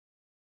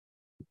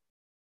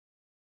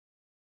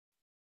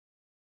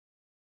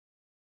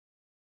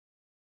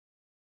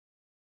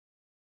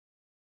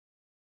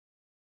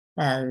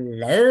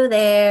Hello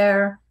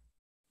there.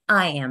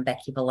 I am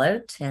Beckie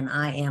Belote, and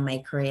I am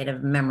a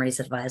creative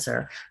memories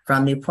advisor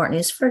from Newport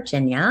News,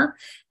 Virginia.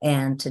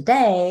 And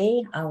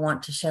today I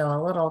want to show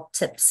a little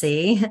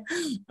tipsy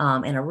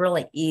in a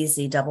really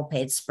easy double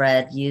page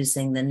spread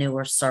using the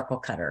newer circle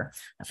cutter.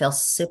 I feel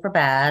super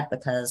bad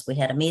because we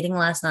had a meeting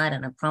last night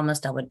and I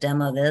promised I would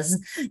demo this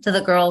to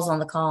the girls on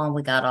the call, and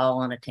we got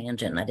all on a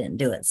tangent and I didn't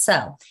do it.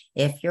 So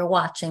if you're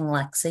watching,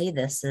 Lexi,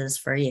 this is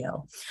for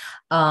you.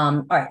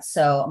 All right,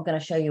 so I'm going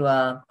to show you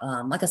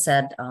like I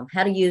said,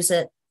 how to use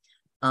it.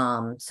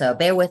 So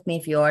bear with me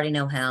if you already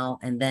know how,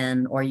 and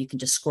then, or you can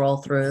just scroll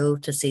through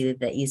to see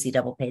the easy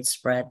double page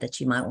spread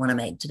that you might want to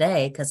make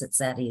today because it's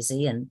that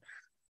easy and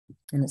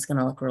it's going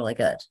to look really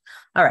good.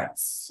 All right,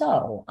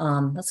 so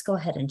let's go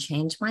ahead and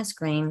change my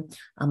screen.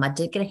 I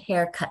did get a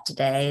haircut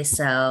today,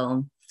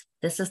 so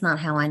this is not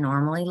how I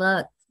normally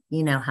look.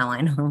 You know how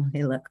I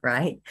normally look,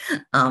 right?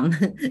 Um,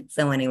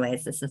 so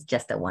anyways, this is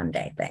just a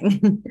one-day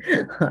thing.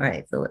 All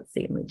right, so let's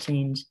see. Let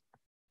me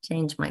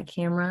change my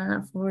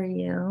camera for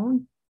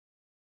you.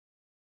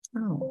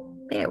 Oh,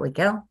 there we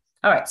go.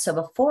 All right, so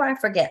before I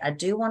forget, I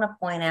do want to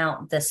point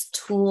out this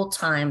tool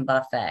time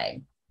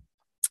buffet.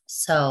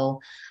 So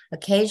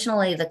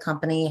occasionally the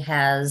company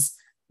has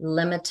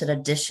limited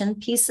edition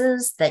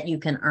pieces that you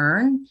can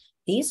earn.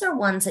 These are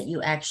ones that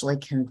you actually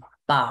can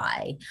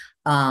buy,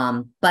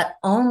 but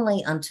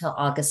only until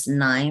August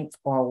 9th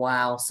or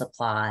while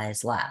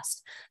supplies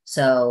last.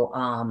 So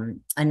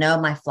I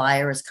know my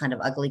flyer is kind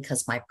of ugly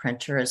because my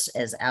printer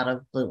is out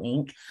of blue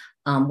ink.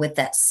 With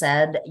that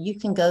said, you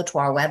can go to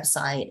our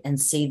website and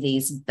see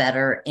these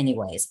better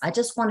anyways. I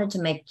just wanted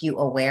to make you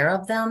aware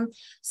of them.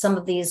 Some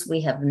of these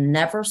we have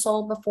never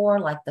sold before,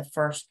 like the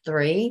first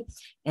three,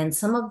 and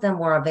some of them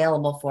were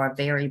available for a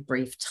very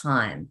brief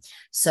time.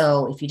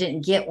 So if you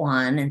didn't get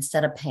one,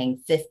 instead of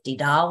paying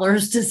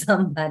 $50 to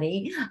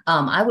somebody,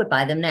 I would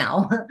buy them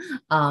now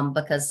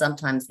because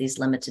sometimes these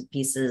limited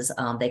pieces,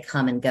 they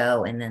come and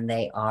go, and then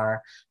they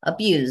are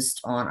abused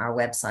on our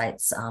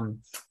websites.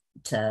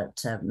 To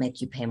make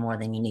you pay more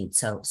than you need.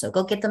 So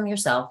go get them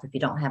yourself. If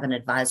you don't have an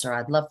advisor,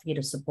 I'd love for you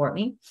to support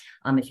me.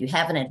 If you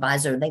have an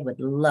advisor, they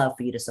would love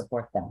for you to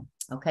support them.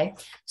 Okay,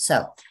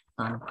 so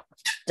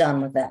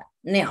done with that.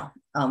 Now,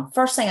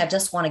 first thing, I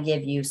just want to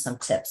give you some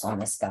tips on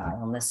this guy,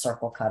 on this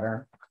circle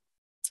cutter.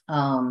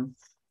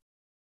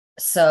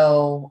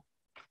 So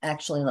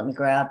actually, let me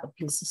grab a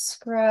piece of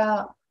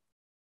scrap.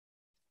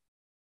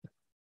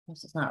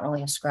 This is not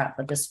really a scrap,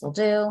 but this will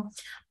do.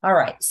 All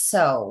right,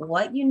 so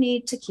what you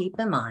need to keep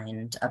in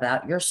mind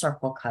about your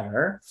circle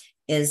cutter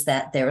is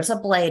that there is a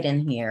blade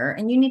in here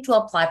and you need to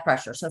apply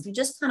pressure. So if you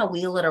just kind of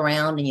wheel it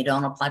around and you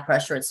don't apply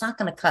pressure, it's not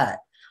going to cut.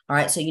 All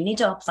right, so you need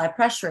to apply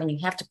pressure and you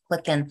have to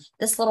click in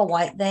this little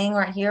white thing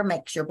right here,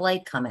 makes your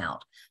blade come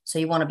out. So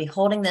you want to be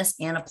holding this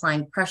and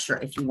applying pressure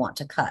if you want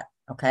to cut,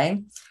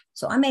 okay?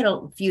 So I made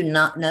a few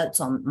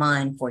notes on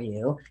mine for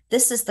you.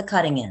 This is the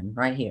cutting end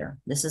right here.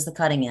 This is the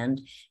cutting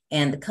end.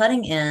 And the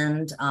cutting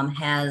end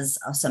has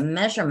some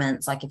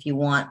measurements, like if you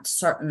want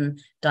certain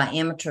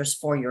diameters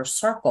for your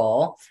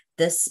circle,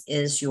 this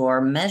is your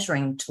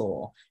measuring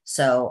tool.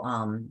 So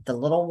the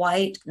little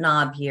white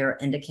knob here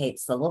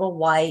indicates the little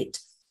white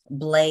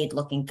blade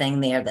looking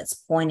thing there that's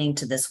pointing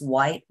to this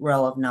white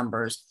row of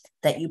numbers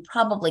that you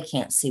probably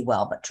can't see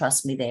well, but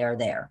trust me, they are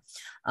there.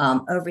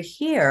 Over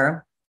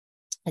here,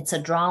 it's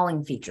a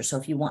drawing feature. So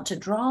if you want to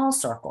draw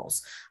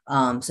circles,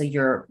 so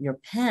your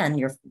pen,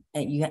 you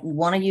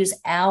want to use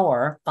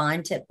our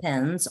fine tip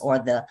pens, or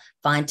the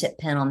fine tip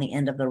pen on the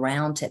end of the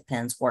round tip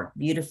pens work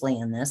beautifully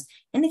in this.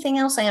 Anything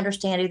else I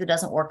understand either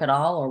doesn't work at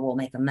all or will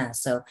make a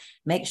mess. So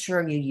make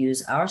sure you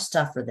use our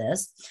stuff for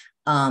this.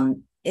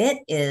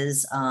 It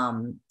is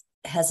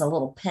has a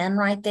little pen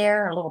right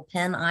there, a little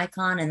pen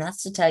icon, and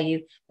that's to tell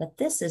you that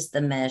this is the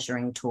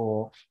measuring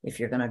tool if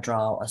you're going to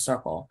draw a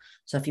circle.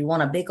 So if you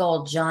want a big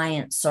old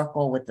giant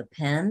circle with the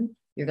pen,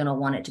 you're going to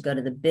want it to go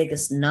to the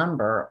biggest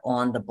number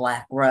on the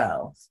black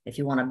row. If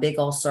you want a big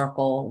old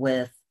circle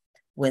with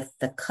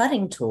the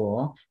cutting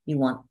tool, you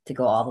want to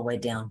go all the way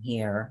down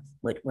here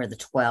where the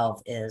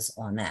 12 is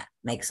on that.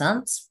 Make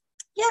sense?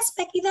 Yes,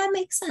 Becky, that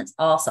makes sense.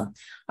 Awesome.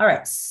 All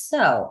right,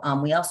 so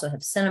we also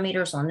have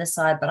centimeters on this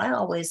side, but I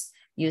always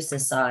use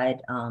this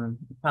side.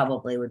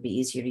 Probably would be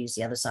easier to use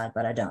the other side,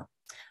 but I don't.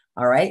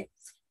 All right.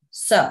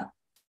 So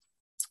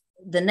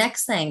the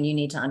next thing you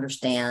need to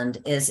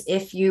understand is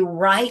if you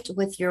write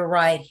with your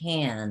right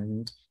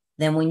hand,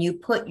 then when you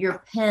put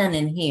your pen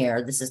in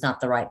here, this is not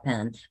the right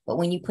pen, but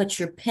when you put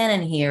your pen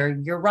in here,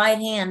 your right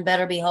hand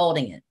better be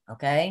holding it.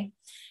 Okay.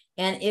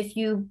 And if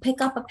you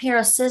pick up a pair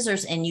of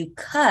scissors and you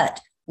cut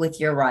with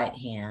your right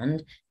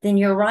hand, then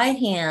your right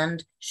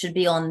hand should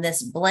be on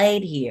this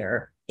blade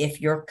here if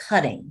you're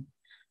cutting.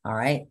 All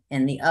right.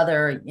 And the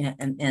other,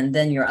 and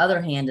then your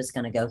other hand is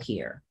going to go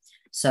here.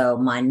 So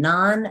my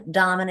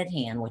non-dominant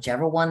hand,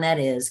 whichever one that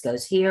is,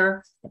 goes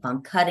here. If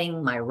I'm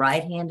cutting, my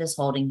right hand is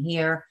holding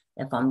here.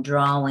 If I'm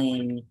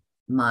drawing,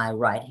 my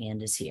right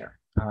hand is here.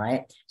 All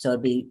right. So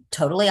it'd be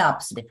totally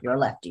opposite if you're a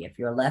lefty. If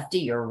you're a lefty,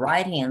 your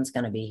right hand's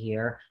going to be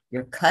here.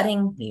 You're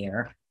cutting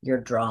here.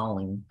 You're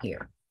drawing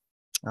here.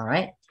 All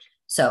right.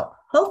 So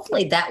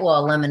hopefully that will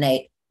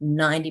eliminate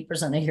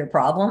 90% of your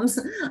problems.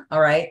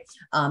 All right.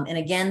 And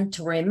again,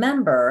 to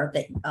remember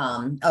that,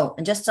 oh,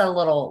 and just a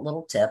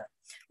little tip,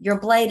 your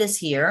blade is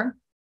here,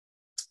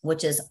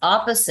 which is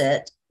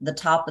opposite the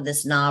top of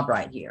this knob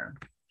right here.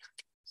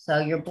 So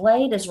your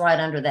blade is right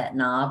under that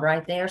knob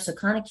right there. So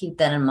kind of keep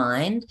that in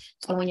mind.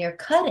 So when you're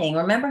cutting,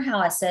 remember how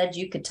I said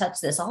you could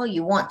touch this all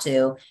you want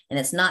to, and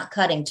it's not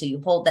cutting till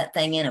you hold that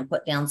thing in and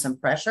put down some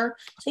pressure.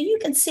 So you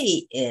can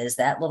see, is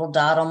that little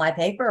dot on my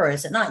paper or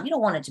is it not? You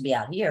don't want it to be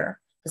out here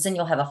because then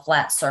you'll have a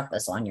flat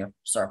surface on your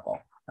circle.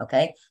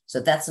 Okay.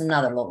 So that's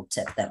another little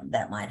tip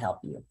that might help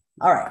you.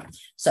 All right.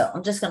 So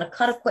I'm just going to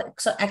cut a quick,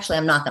 so actually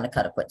I'm not going to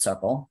cut a quick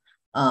circle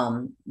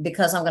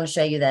because I'm going to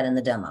show you that in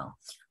the demo.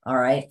 All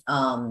right.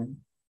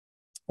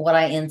 What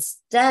I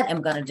instead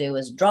am going to do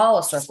is draw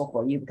a circle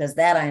for you because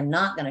that I'm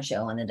not going to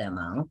show in the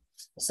demo.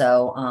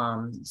 So,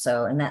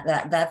 and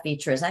that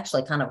feature is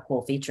actually kind of a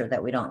cool feature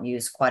that we don't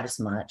use quite as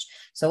much.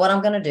 So what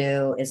I'm going to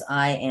do is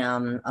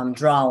I'm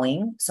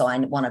drawing. So I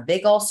want a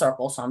big old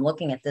circle. So I'm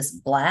looking at this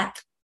black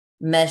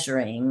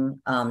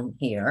measuring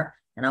here,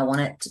 and I want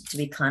it to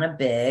be kind of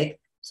big.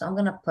 So I'm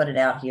going to put it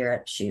out here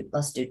at, shoot,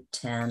 let's do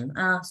 10.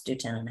 Let's do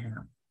 10 and a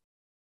half.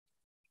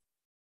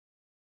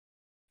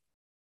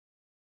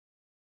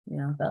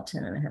 Yeah, about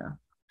 10 and a half.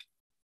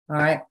 All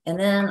right. And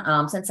then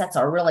since that's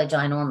a really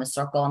ginormous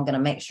circle, I'm going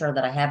to make sure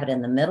that I have it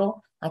in the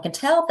middle. I can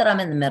tell that I'm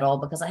in the middle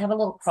because I have a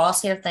little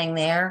crosshair thing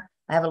there.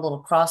 I have a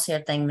little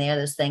crosshair thing there.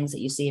 Those things that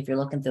you see if you're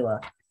looking through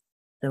a,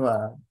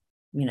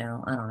 you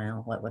know, I don't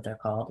know what they're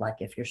called, like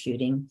if you're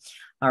shooting.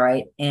 All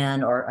right.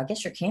 And, or I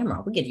guess your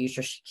camera, we could use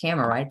your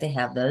camera, right? They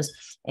have those.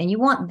 And you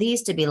want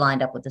these to be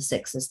lined up with the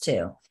 6s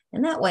too.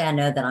 And that way I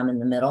know that I'm in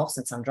the middle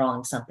since I'm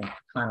drawing something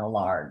kind of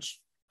large.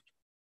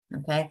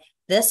 Okay.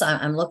 This,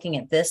 I'm looking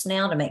at this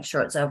now to make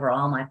sure it's over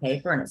all my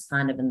paper and it's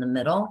kind of in the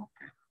middle.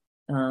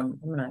 I'm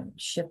going to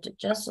shift it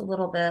just a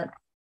little bit.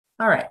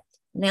 All right.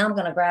 Now I'm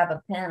going to grab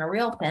a pen, a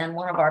real pen,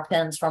 one of our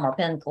pens from our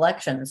pen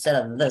collection instead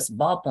of this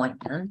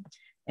ballpoint pen.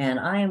 And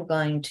I am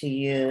going to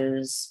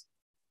use,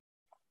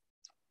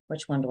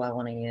 which one do I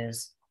want to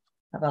use?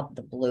 How about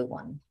the blue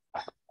one?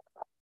 All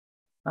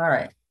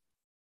right.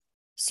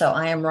 So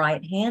I am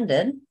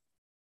right-handed.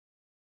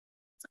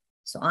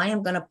 So I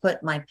am going to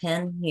put my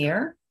pen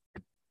here.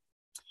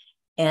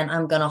 And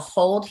I'm going to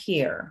hold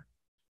here.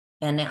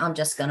 And now I'm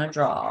just going to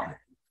draw. All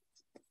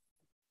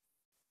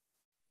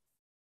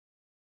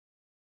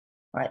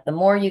right. The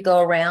more you go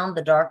around,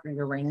 the darker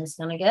your ring is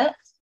going to get.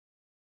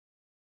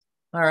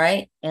 All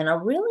right. And a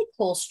really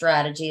cool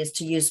strategy is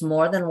to use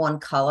more than one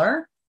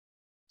color.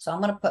 So I'm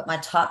going to put my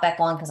top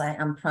back on because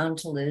I'm prone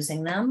to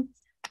losing them.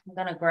 I'm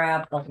going to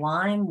grab the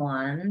lime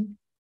one.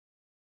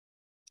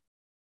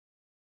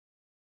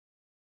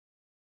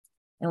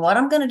 And what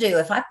I'm going to do,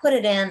 if I put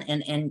it in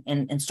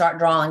and start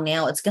drawing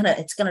now, it's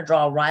gonna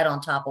draw right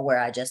on top of where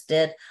I just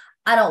did.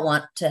 I don't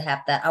want to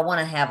have that. I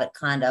want to have it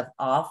kind of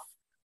off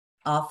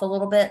a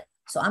little bit.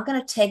 So I'm going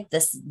to take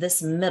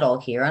this middle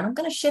here and I'm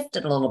going to shift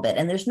it a little bit.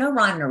 And there's no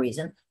rhyme or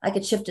reason. I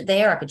could shift it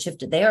there. I could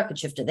shift it there. I could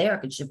shift it there. I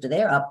could shift it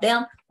there, up,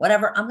 down,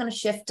 whatever. I'm going to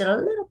shift it a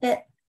little bit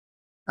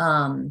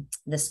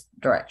this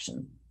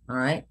direction. All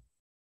right.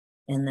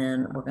 And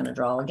then we're going to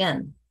draw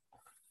again.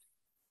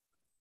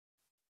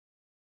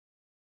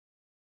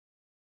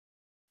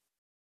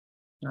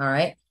 All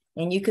right.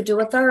 And you could do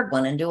a third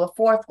one and do a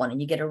fourth one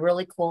and you get a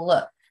really cool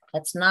look.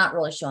 That's not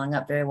really showing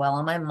up very well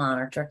on my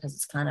monitor because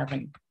it's kind of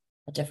a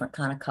different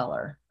kind of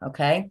color.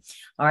 Okay.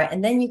 All right.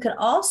 And then you could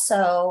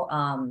also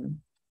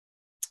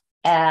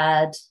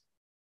add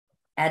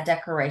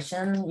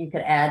decoration. You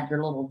could add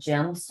your little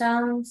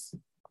gemstones,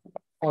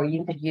 or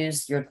you could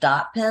use your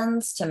dot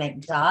pens to make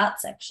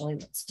dots. Actually,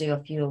 let's do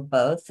a few of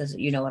both, as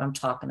you know what I'm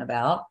talking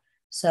about.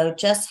 So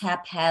just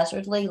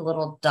haphazardly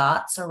little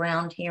dots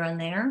around here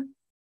and there.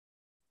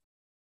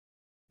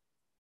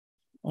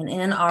 And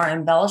in our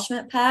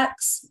embellishment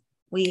packs,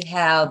 we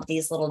have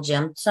these little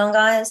gemstone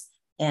guys.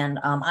 And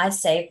I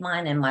saved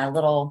mine in my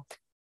little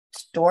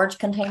storage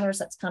containers.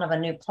 That's kind of a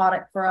new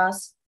product for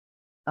us.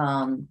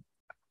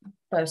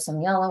 Throw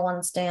some yellow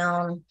ones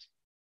down.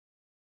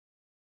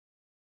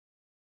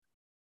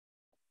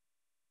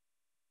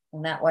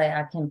 And that way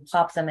I can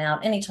pop them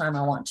out anytime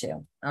I want to.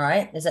 All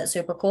right. Is that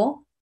super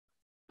cool?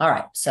 All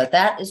right. So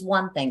that is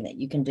one thing that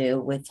you can do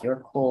with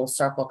your cool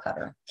circle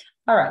cutter.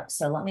 All right.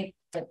 So let me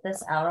get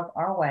this out of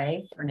our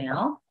way for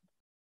now.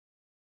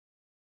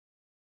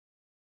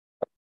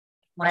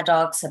 My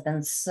dogs have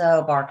been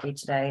so barky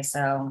today,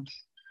 so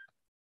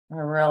I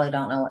really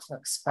don't know what to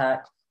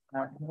expect.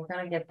 We're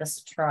going to give this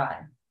a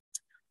try.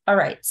 All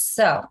right.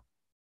 So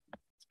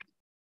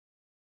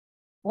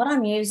what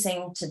I'm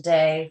using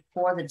today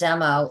for the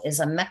demo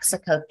is a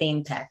Mexico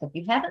theme pack. If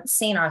you haven't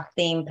seen our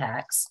theme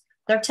packs,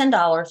 they're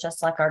 $10,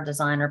 just like our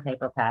designer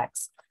paper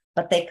packs,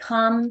 but they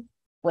come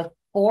with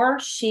 4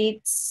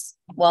 sheets.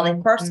 Well, they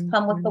first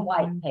come with the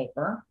white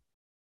paper.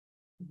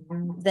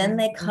 Then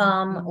they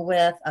come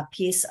with a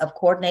piece of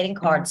coordinating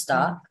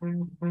cardstock.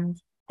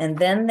 And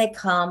then they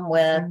come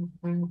with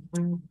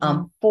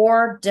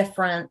 4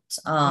 different,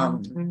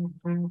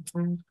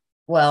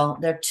 well,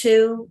 they're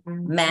 2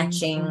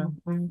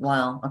 matching,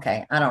 well,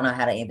 okay, I don't know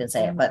how to even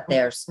say it, but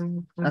there's,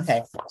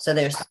 okay, so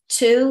there's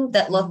 2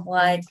 that look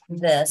like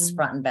this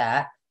front and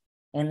back,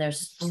 and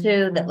there's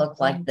 2 that look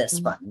like this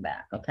front and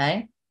back,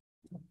 okay?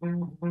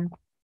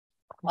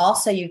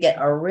 Also, you get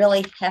a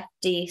really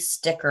hefty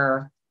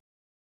sticker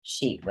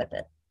sheet with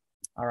it,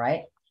 all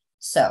right?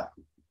 So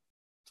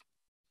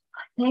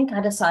I think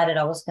I decided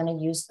I was going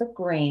to use the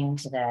green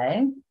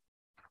today.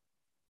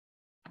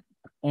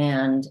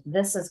 And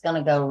this is going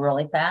to go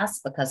really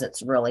fast because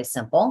it's really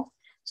simple.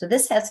 So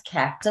this has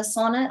cactus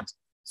on it.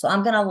 So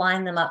I'm going to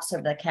line them up so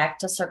the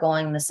cactus are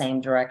going the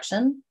same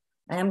direction.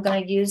 I am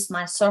going to use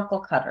my circle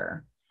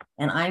cutter,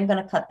 and I'm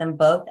going to cut them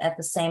both at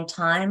the same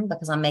time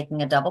because I'm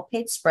making a double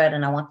page spread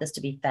and I want this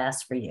to be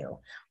fast for you.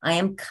 I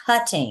am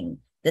cutting.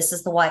 This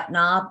is the white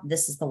knob.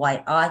 This is the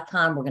white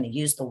icon. We're going to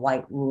use the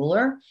white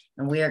ruler,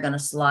 and we are going to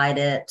slide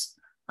it.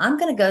 I'm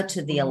going to go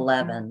to the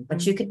 11,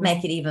 but you could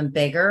make it even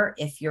bigger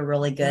if you're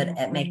really good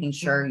at making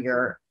sure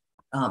your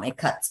it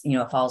cuts, you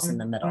know, it falls in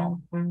the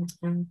middle.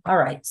 All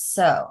right,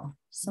 so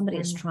somebody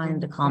is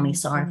trying to call me.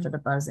 Sorry for the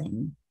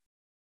buzzing.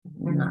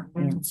 I'm not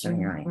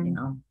answering right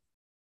now.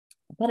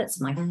 But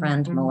it's my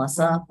friend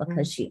Melissa,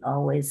 because she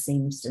always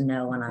seems to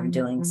know when I'm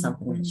doing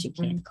something that she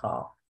can't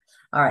call.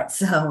 All right,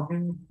 so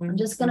I'm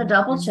just going to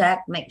double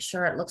check, make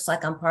sure it looks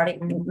like I'm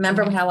parting.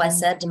 Remember how I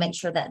said to make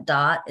sure that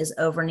dot is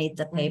underneath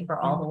the paper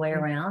all the way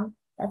around?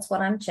 That's what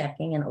I'm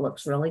checking, and it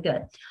looks really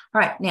good. All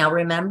right, now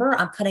remember,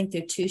 I'm cutting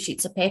through 2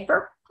 sheets of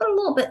paper. Put a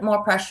little bit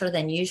more pressure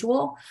than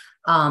usual.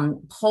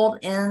 Hold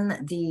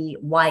in the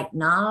white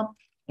knob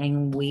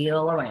and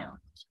wheel around.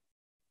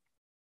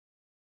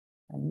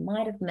 I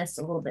might have missed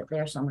a little bit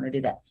there, so I'm going to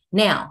do that.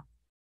 Now,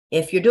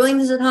 if you're doing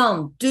this at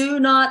home, do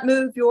not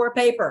move your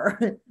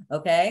paper,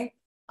 okay?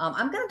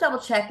 I'm going to double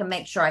check and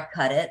make sure I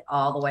cut it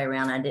all the way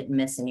around. I didn't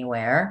miss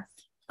anywhere.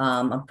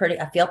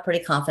 I feel pretty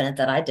confident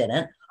that I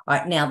didn't. All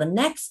right, now the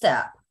next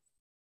step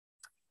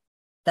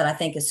that I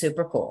think is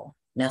super cool.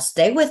 Now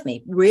stay with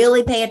me,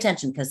 really pay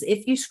attention, because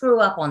if you screw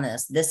up on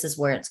this, this is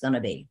where it's going to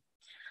be.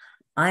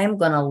 I am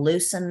going to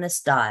loosen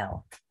this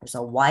dial. There's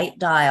a white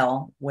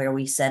dial where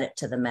we set it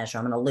to the measure.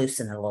 I'm going to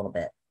loosen it a little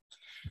bit.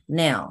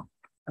 Now,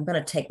 I'm going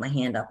to take my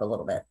hand up a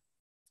little bit.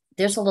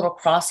 There's a little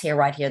crosshair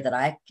right here that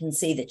I can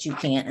see that you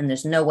can't, and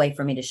there's no way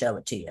for me to show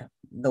it to you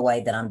the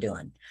way that I'm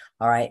doing.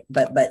 All right,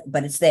 but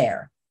it's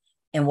there.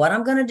 And what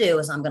I'm going to do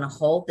is I'm going to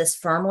hold this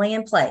firmly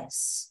in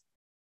place.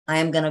 I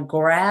am going to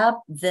grab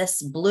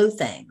this blue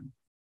thing,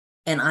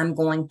 and I'm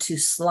going to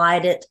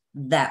slide it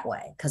that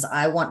way because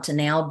I want to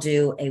now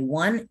do a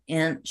 1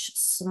 inch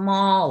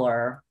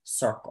smaller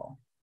circle.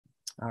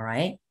 All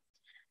right.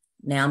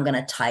 Now I'm going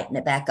to tighten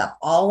it back up.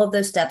 All of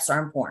those steps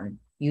are important.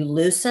 You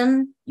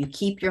loosen, you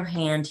keep your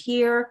hand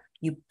here,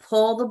 you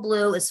pull the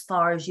blue as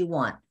far as you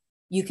want.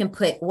 You can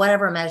put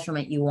whatever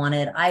measurement you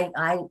wanted.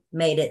 I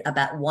made it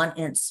about 1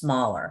 inch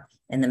smaller,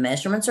 and the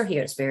measurements are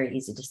here. It's very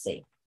easy to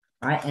see.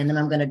 All right. And then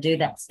I'm going to do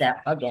that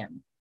step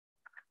again.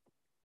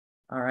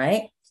 All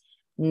right.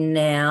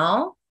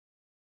 Now,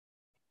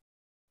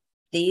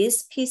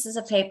 these pieces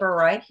of paper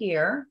right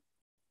here.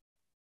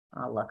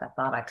 Oh, look, I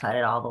thought I cut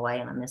it all the way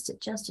and I missed it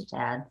just a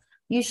tad.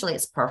 Usually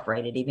it's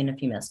perforated, even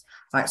if you miss.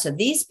 All right, so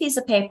these pieces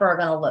of paper are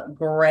going to look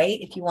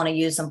great if you want to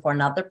use them for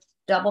another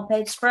double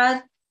page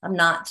spread. I'm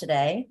not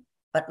today,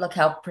 but look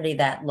how pretty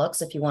that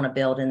looks if you want to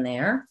build in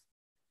there.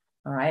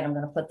 All right, I'm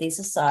going to put these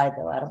aside,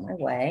 though, out of my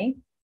way.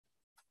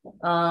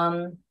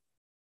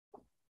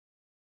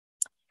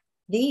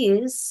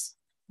 These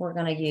we're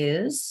going to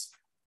use.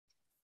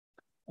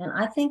 And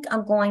I think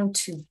I'm going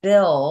to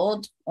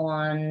build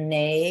on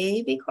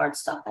navy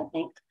cardstock, I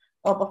think.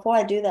 Well, before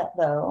I do that,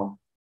 though,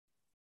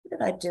 what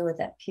did I do with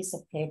that piece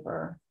of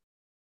paper?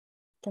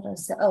 Did I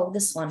say, oh,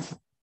 this one.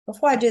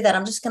 Before I do that,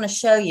 I'm just going to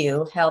show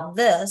you how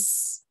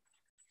this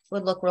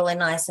would look really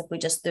nice if we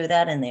just threw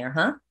that in there,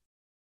 huh?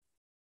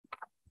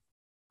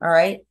 All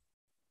right.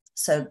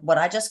 So what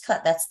I just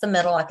cut, that's the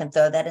middle. I can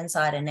throw that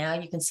inside, and now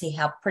you can see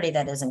how pretty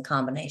that is in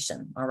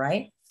combination. All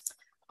right.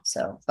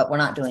 So, but we're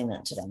not doing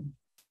that today.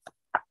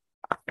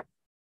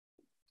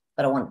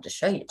 But I wanted to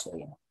show you to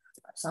you.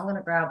 So I'm going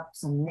to grab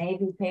some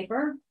navy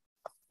paper.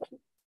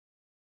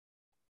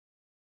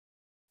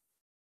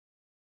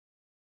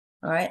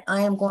 All right,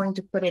 I am going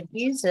to put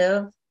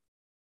adhesive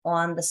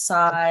on the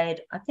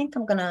side. I think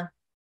I'm going to,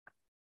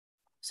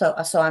 so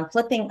I'm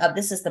flipping up.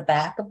 This is the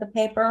back of the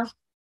paper.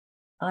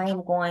 I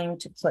am going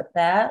to put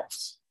that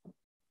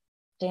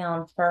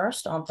down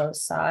first on both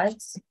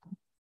sides,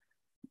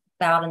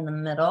 about in the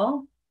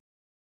middle.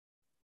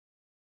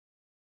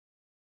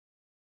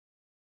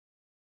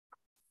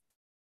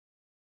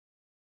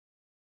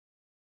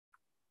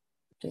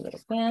 Do it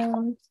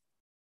again.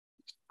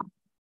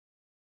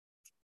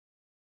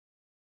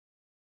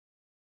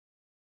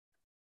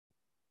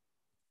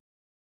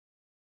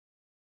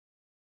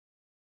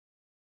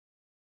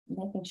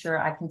 making sure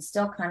I can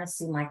still kind of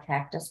see my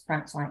cactus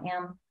print, so I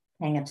am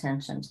paying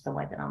attention to the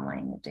way that I'm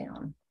laying it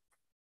down.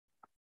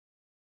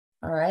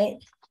 All right.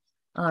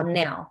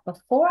 Now,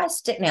 before I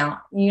stick,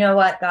 now, you know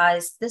what,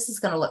 guys, this is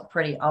going to look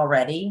pretty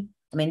already.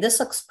 I mean, this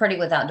looks pretty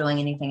without doing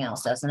anything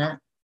else, doesn't it?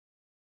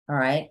 All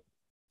right.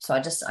 So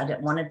I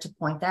wanted to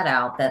point that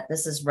out, that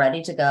this is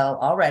ready to go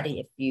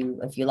already.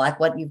 If you like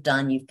what you've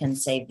done, you can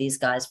save these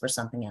guys for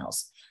something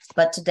else.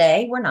 But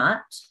today we're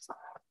not.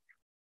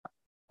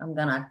 I'm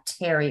going to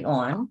carry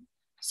on.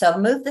 So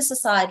move this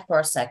aside for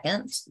a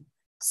second.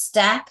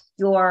 Stack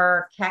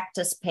your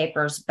cactus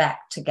papers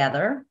back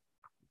together.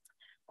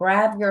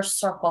 Grab your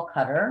circle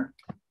cutter.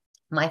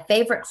 My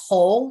favorite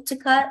hole to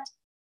cut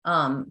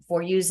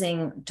for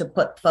using to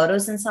put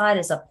photos inside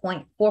is a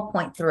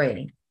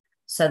 4.3.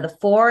 So the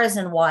 4 is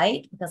in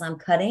white because I'm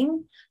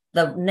cutting.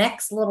 The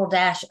next little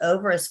dash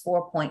over is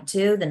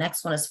 4.2. The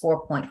next one is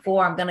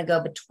 4.4. I'm going to go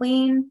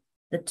between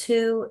the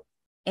 2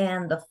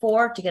 and the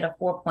 4 to get a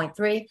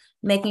 4.3,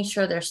 making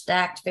sure they're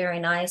stacked very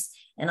nice.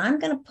 And I'm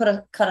going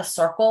to cut a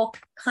circle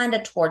kind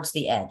of towards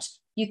the edge.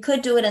 You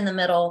could do it in the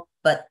middle,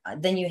 but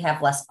then you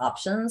have less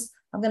options.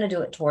 I'm going to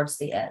do it towards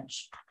the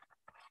edge.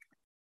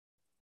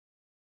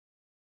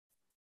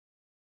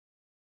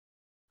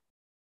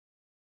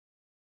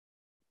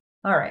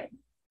 All right.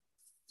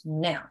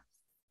 Now,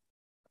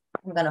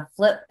 I'm going to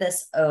flip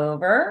this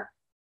over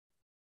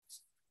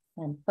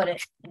and put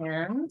it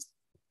in.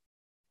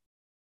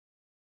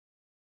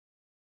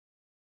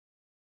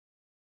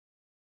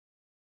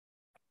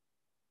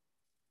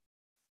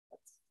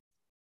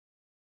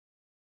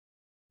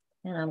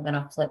 And I'm going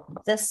to flip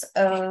this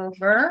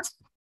over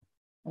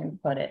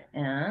and put it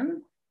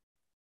in.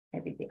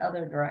 Maybe the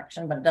other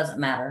direction, but it doesn't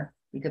matter.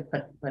 You could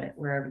put it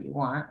wherever you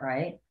want,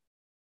 right?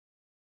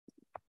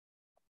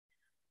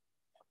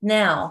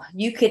 Now,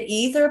 you could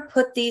either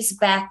put these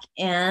back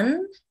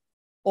in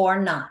or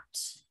not.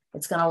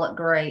 It's going to look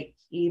great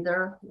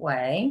either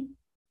way.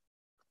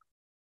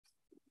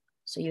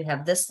 So you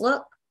have this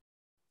look.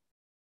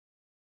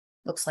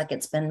 Looks like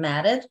it's been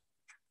matted.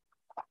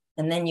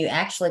 And then you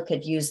actually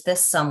could use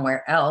this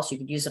somewhere else. You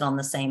could use it on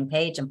the same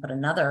page and put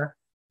another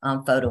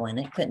photo in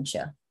it, couldn't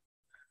you?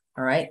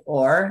 All right.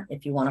 Or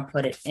if you want to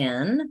put it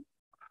in,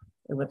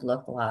 it would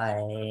look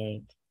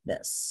like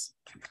this.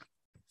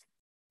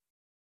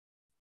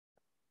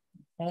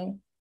 Okay.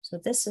 So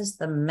this is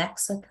the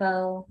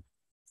Mexico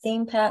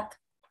theme pack.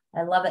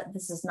 I love it.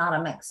 This is not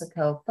a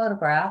Mexico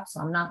photograph, so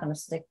I'm not going to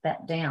stick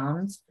that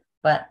down.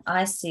 But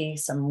I see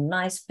some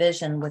nice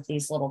vision with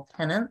these little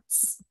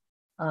pennants.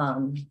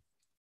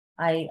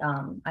 I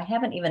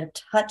haven't even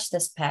touched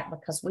this pack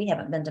because we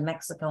haven't been to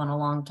Mexico in a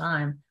long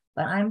time,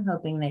 but I'm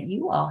hoping that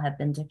you all have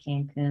been to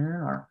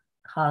Cancun or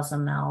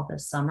Cozumel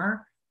this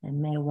summer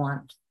and may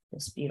want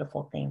this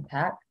beautiful theme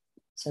pack.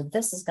 So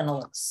this is going to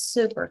look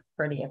super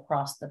pretty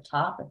across the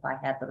top if I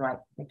had the right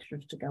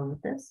pictures to go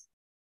with this.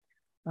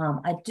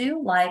 I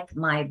do like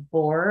my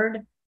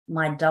board,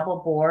 my double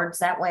boards.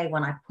 That way,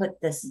 when I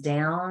put this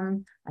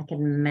down, I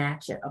can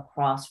match it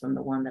across from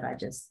the one that I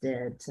just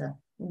did to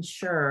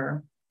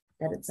ensure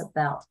that it's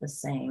about the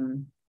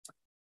same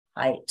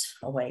height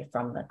away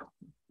from the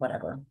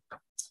whatever.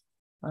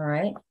 All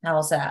right,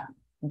 how's that?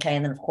 Okay,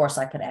 and then of course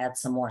I could add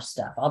some more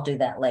stuff. I'll do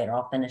that later.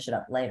 I'll finish it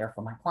up later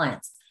for my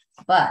clients.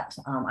 But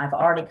I've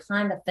already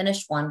kind of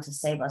finished one to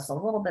save us a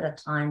little bit of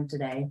time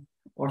today,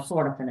 or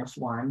sort of finished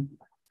one.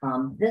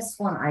 This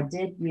one I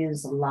did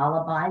use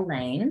Lullabye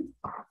Lane.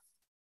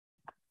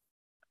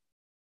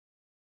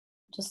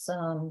 Just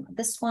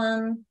this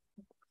one,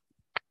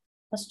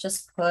 let's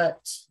just put,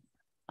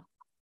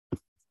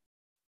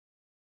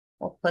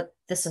 we'll put,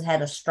 this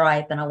had a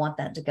stripe and I want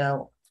that to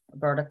go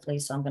vertically,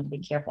 so I'm going to be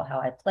careful how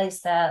I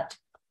place that.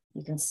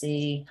 You can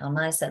see how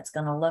nice that's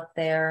going to look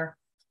there.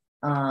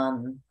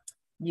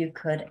 You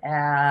could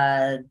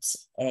add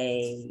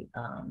a,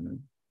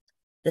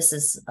 this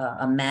is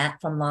a mat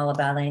from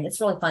Lullabye Lane.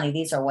 It's really funny.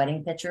 These are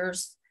wedding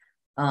pictures.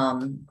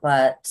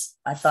 But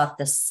I thought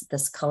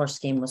this color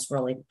scheme was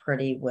really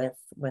pretty with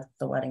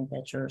the wedding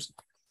pictures.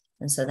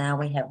 And so now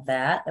we have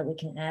that we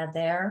can add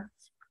there.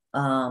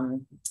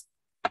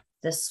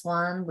 This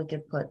one we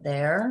could put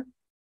there.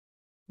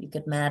 You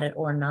could mat it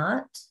or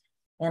not.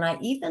 And I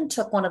even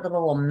took one of the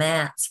little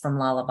mats from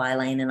Lullabye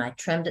Lane and I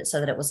trimmed it so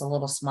that it was a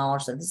little smaller.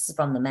 So this is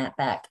from the mat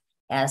pack,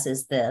 as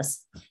is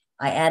this.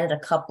 I added a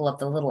couple of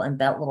the little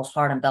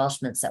heart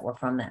embellishments that were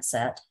from that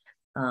set.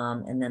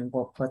 And then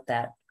we'll put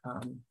that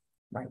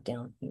right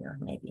down here,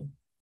 maybe.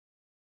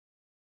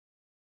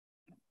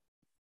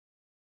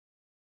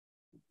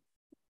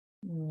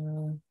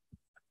 I'm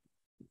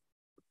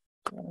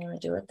going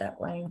to do it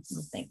that way.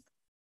 I think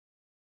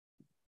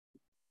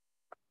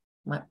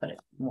might put it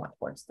more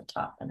towards the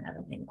top and at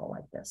an angle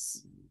like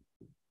this.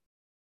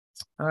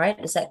 All right,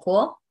 is that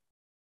cool?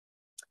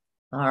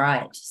 All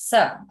right, so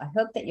I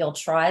hope that you'll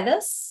try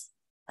this.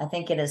 I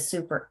think it is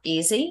super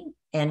easy,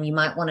 and you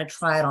might want to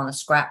try it on a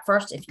scrap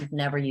first if you've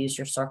never used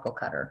your circle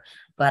cutter.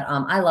 But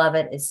I love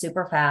it. It's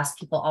super fast.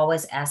 People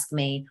always ask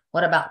me,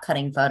 what about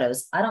cutting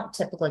photos? I don't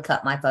typically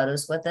cut my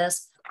photos with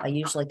this. I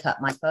usually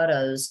cut my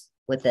photos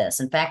with this.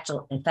 In fact,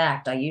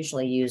 I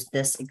usually use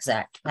this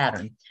exact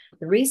pattern.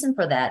 The reason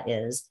for that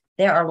is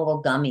there are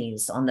little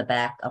gummies on the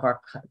back of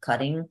our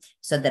cutting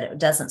so that it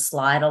doesn't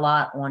slide a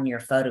lot on your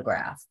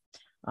photograph.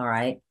 All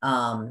right.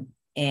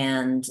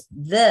 And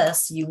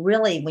this, you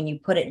really, when you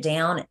put it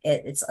down,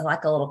 it's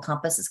like a little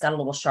compass. It's got a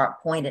little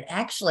sharp point. It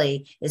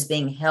actually is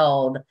being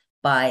held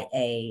by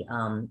a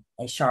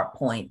sharp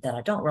point that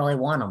I don't really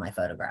want on my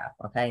photograph.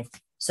 Okay.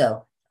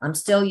 So I'm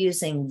still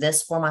using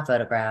this for my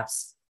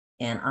photographs,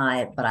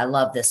 but I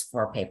love this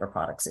for paper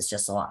products. It's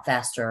just a lot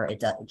faster.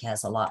 It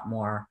has a lot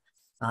more,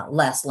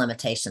 less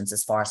limitations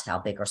as far as how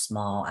big or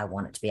small I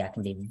want it to be. I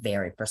can be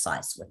very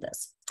precise with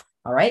this.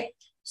 All right.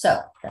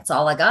 So that's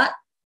all I got.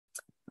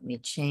 Let me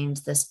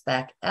change this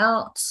back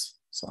out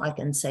so I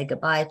can say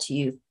goodbye to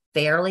you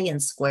fairly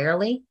and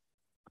squarely.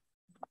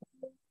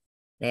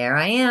 There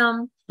I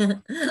am.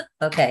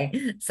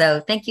 Okay, so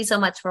thank you so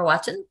much for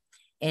watching.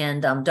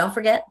 And don't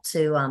forget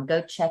to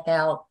go check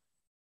out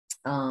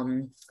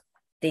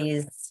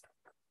these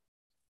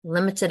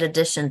limited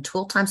edition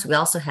tool times. We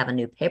also have a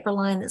new paper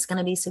line that's going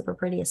to be super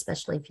pretty,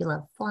 especially if you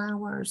love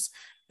flowers.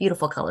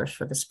 Beautiful colors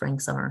for the spring,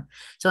 summer.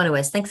 So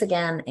anyways, thanks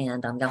again,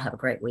 and y'all have a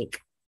great week.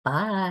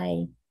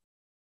 Bye.